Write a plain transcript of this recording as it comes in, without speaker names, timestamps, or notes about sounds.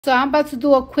So I'm about to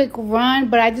do a quick run,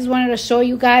 but I just wanted to show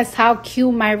you guys how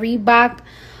cute my Reebok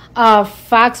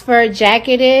fox fur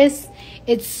jacket is.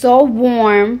 It's so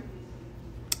warm.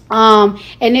 And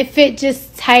it fit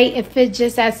just tight. It fit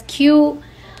just as cute.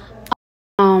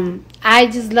 I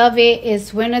just love it.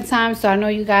 It's winter time, so I know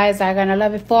you guys are gonna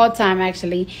love it. Fall time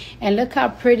actually. And look how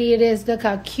pretty it is. Look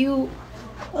how cute.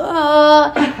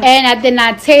 And I did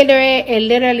not tailor it. It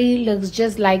literally looks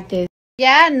just like this.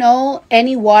 Yeah, no,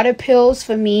 any water pills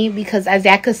for me, because as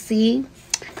y'all could see,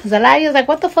 because a lot of you like,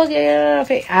 what the fuck?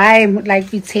 I'm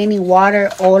like retaining water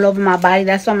all over my body.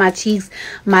 That's why my cheeks,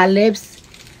 my lips,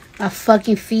 my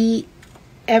fucking feet,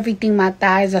 everything, my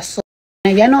thighs are so.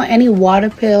 If y'all know any water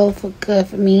pill for good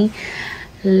for me,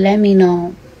 let me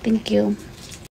know. Thank you.